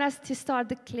 I want us to start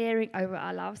declaring over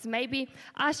our lives. Maybe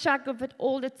I struggle with it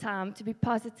all the time to be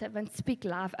positive and speak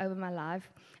life over my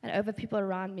life and over people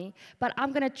around me. But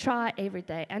I'm going to try every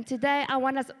day. And today, I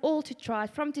want us all to try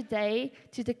from today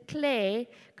to declare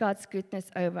God's goodness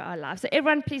over our lives. So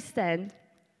everyone, please stand.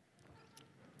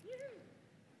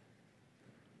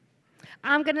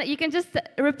 You can just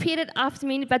repeat it after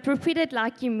me, but repeat it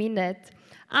like you mean it.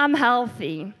 I'm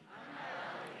healthy.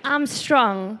 I'm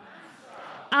strong.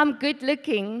 I'm good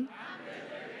looking.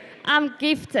 I'm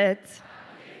gifted.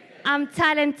 I'm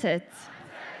talented.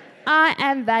 I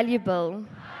am valuable.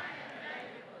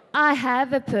 I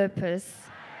have a purpose.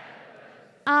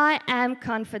 I am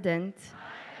confident.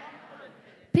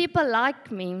 People like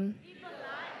me.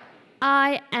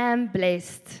 I am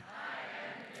blessed.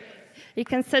 You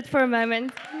can sit for a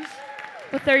moment,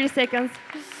 for 30 seconds.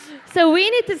 So we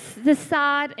need to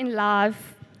decide in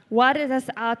life, what is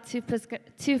our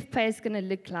toothpaste going to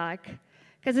look like?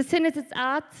 Because as soon as it's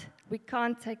out, we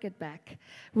can't take it back.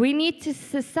 We need to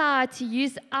decide to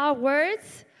use our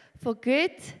words for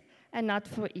good and not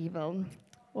for evil.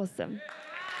 Awesome.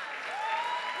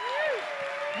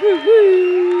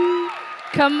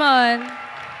 Come on.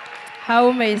 How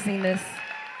amazing this.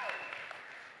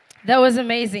 That was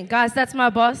amazing. Guys, that's my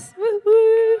boss.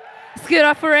 Woo-hoo. Let's give it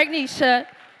up for Agnisha.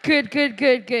 Good, good,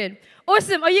 good, good.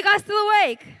 Awesome. Are you guys still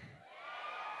awake?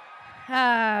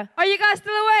 Are you guys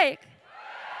still awake?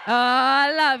 Oh,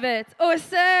 I love it.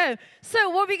 Awesome. So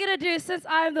what we're going to do, since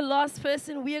I am the last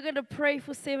person, we are going to pray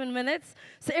for 7 minutes.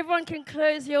 So everyone can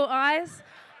close your eyes.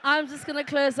 I'm just going to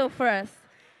close off first.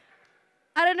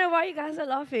 I don't know why you guys are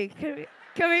laughing.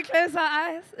 Can we close our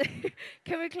eyes?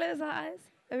 Can we close our eyes?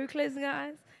 Are we closing our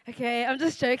eyes? Okay, I'm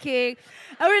just joking.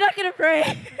 And we're not going to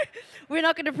pray. We're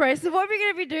not going to pray. So what we're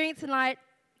going to be doing tonight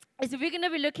is we're going to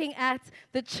be looking at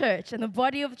the church and the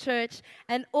body of church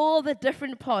and all the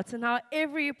different parts and how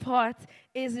every part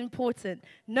is important.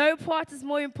 No part is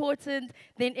more important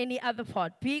than any other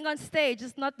part. Being on stage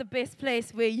is not the best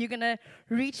place where you're going to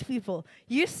reach people.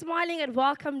 You smiling at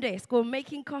welcome desk or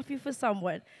making coffee for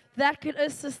someone, that could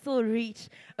also still reach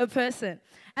a person.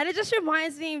 And it just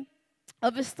reminds me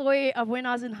of a story of when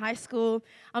I was in high school.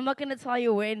 I'm not going to tell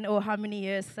you when or how many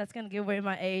years, 'cause that's going to give away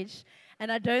my age.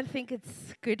 And I don't think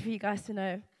it's good for you guys to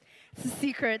know. It's a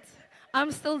secret.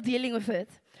 I'm still dealing with it.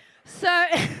 So,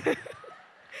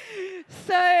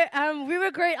 we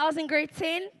were great. I was in grade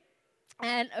 10.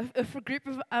 And a group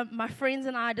of my friends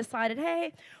and I decided,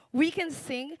 hey, we can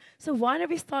sing, so why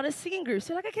don't we start a singing group?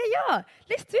 So like, okay, yeah,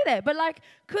 let's do that. But like,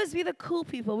 because we're the cool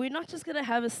people, we're not just going to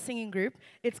have a singing group.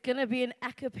 It's going to be an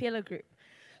a cappella group.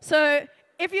 So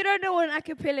if you don't know what an a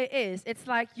cappella is, it's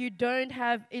like you don't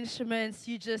have instruments,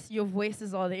 your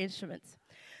voices are the instruments.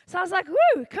 So I was like,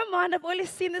 woo, come on, I've always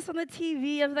seen this on the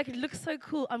TV. I was like, it looks so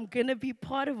cool. I'm going to be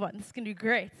part of one. This is going to be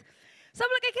great. So I'm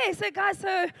like, okay, so guys,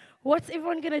 so what's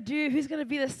everyone going to do? Who's going to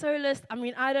be the soloist? I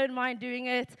mean, I don't mind doing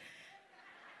it.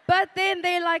 But then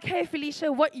they're like, hey, Felicia,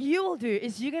 what you will do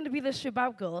is you're going to be the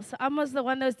shubab girl. So I was the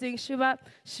one that was doing shubab,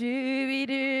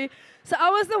 shooby-doo. So I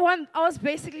was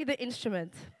basically the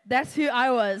instrument. That's who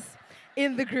I was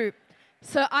in the group.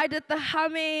 So I did the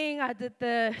humming, I did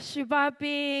the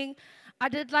shubabbing, I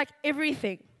did like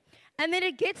everything. And then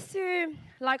it gets to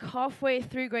like halfway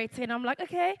through grade 10, I'm like,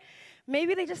 okay,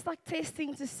 maybe they're just like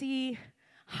testing to see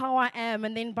how I am.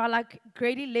 And then by like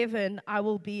grade 11, I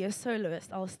will be a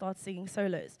soloist. I'll start singing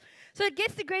solos. So it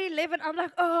gets to grade 11. I'm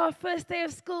like, oh, first day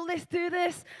of school, let's do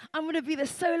this. I'm going to be the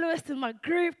soloist in my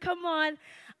group. Come on.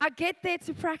 I get there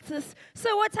to practice.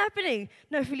 So what's happening?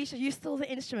 No, Felicia, you're still the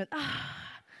instrument.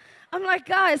 I'm like,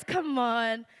 guys, come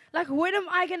on. Like, when am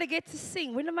I going to get to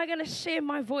sing? When am I going to share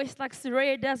my voice like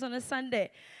Soraya does on a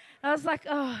Sunday? I was like,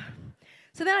 oh.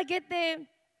 So then I get there.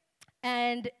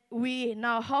 And we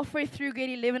now halfway through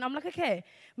grade 11, I'm like, okay,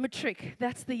 matric,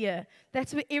 that's the year.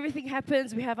 That's where everything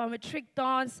happens. We have our matric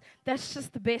dance. That's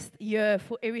just the best year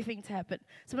for everything to happen.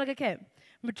 So I'm like, okay,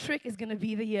 matric is going to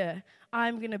be the year.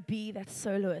 I'm going to be that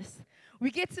soloist. We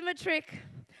get to matric.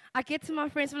 I get to my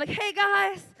friends. I'm like, hey,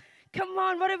 guys, come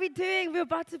on, what are we doing? We're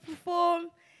about to perform.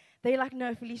 They're like,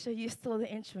 no, Felicia, you're still the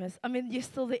instrument. You're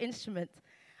still the instrument.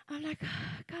 I'm like,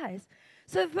 guys.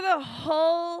 So for the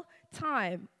whole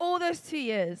time, all those 2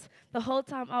 years, the whole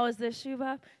time I was the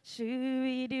shubab,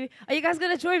 shooby-doo. Are you guys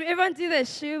going to join me? Everyone do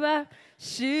this. Shubab,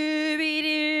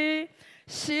 shooby-doo,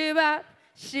 shubab,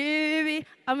 shooby.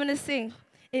 I'm going to sing.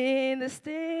 In the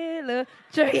still of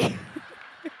joy.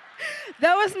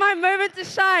 That was my moment to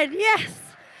shine. Yes,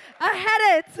 I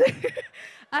had it.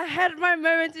 I had my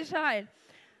moment to shine.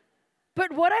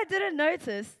 But what I didn't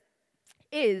notice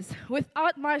is,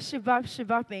 without my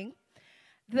shubabbing,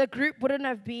 the group wouldn't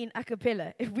have been a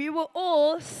cappella. If we were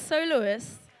all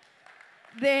soloists,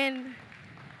 then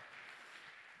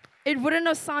it wouldn't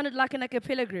have sounded like an a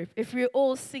cappella group if we were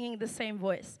all singing the same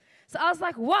voice. So I was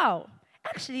like, wow,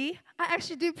 I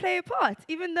actually do play a part.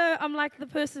 Even though I'm like the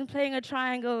person playing a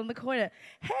triangle in the corner.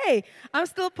 Hey, I'm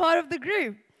still part of the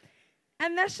group.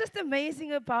 And that's just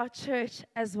amazing about church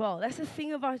as well. That's the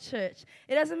thing about church.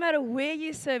 It doesn't matter where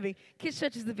you're serving. Kids'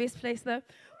 church is the best place, though.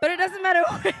 But it doesn't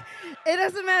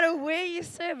matter where you're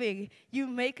serving. You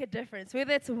make a difference.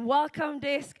 Whether it's a welcome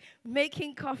desk,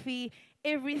 making coffee,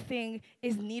 everything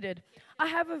is needed. I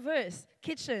have a verse,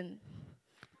 kitchen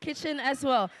as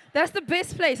well. That's the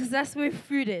best place because that's where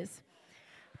food is.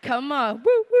 Come on,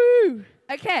 woo woo.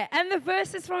 Okay, and the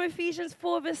verse is from Ephesians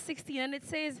 4, verse 16, and it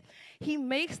says, He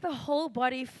makes the whole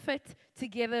body fit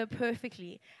together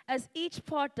perfectly. As each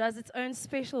part does its own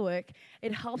special work,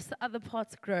 it helps the other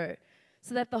parts grow,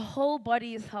 so that the whole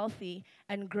body is healthy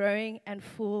and growing and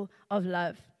full of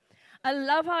love. I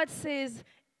love how it says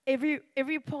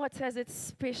every part has its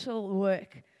special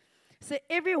work. So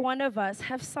every one of us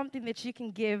have something that you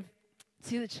can give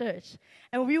to the church.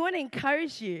 And we want to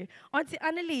encourage you. Auntie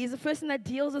Annelie is the person that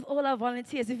deals with all our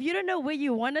volunteers. If you don't know where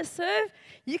you want to serve,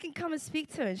 you can come and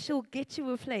speak to her, and she'll get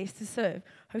you a place to serve.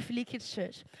 Hopefully Kids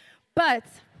Church. But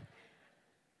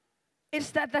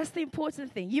that's the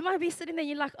important thing. You might be sitting there and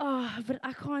you're like, oh, but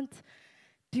I can't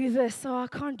do this, or I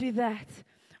can't do that.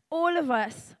 All of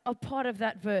us are part of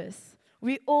that verse.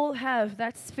 We all have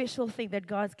that special thing that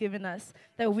God's given us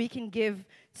that we can give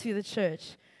to the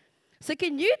church. So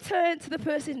can you turn to the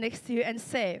person next to you and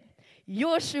say,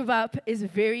 your shubab is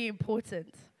very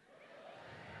important.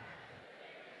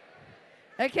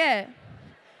 Okay.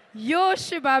 Your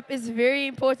shubab is very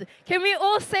important. Can we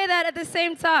all say that at the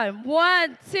same time?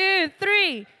 1, 2,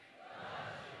 3.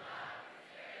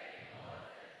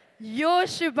 Your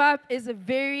shubab is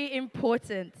very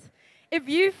important. If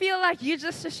you feel like you're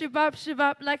just a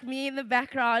shubab like me in the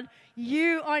background,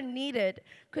 you are needed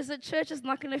because the church is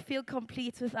not going to feel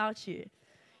complete without you.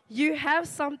 You have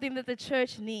something that the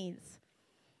church needs,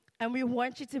 and we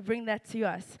want you to bring that to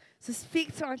us. So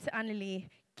speak to Auntie Annelie,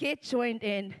 get joined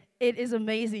in, It is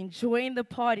amazing. Join the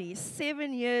party.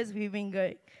 7 years we've been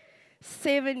going.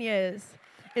 7 years.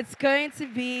 It's going to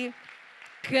be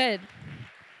good.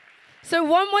 So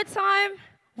one more time,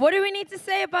 what do we need to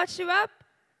say about Shabab?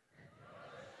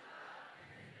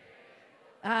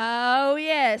 Oh,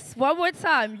 yes. One more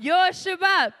time. Your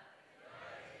Shabab.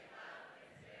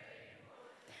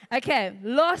 Okay,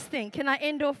 last thing. Can I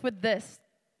end off with this?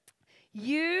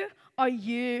 You are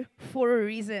you for a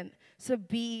reason. So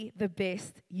be the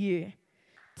best you.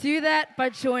 Do that by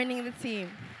joining the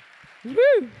team.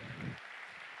 Woo!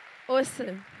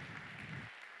 Awesome.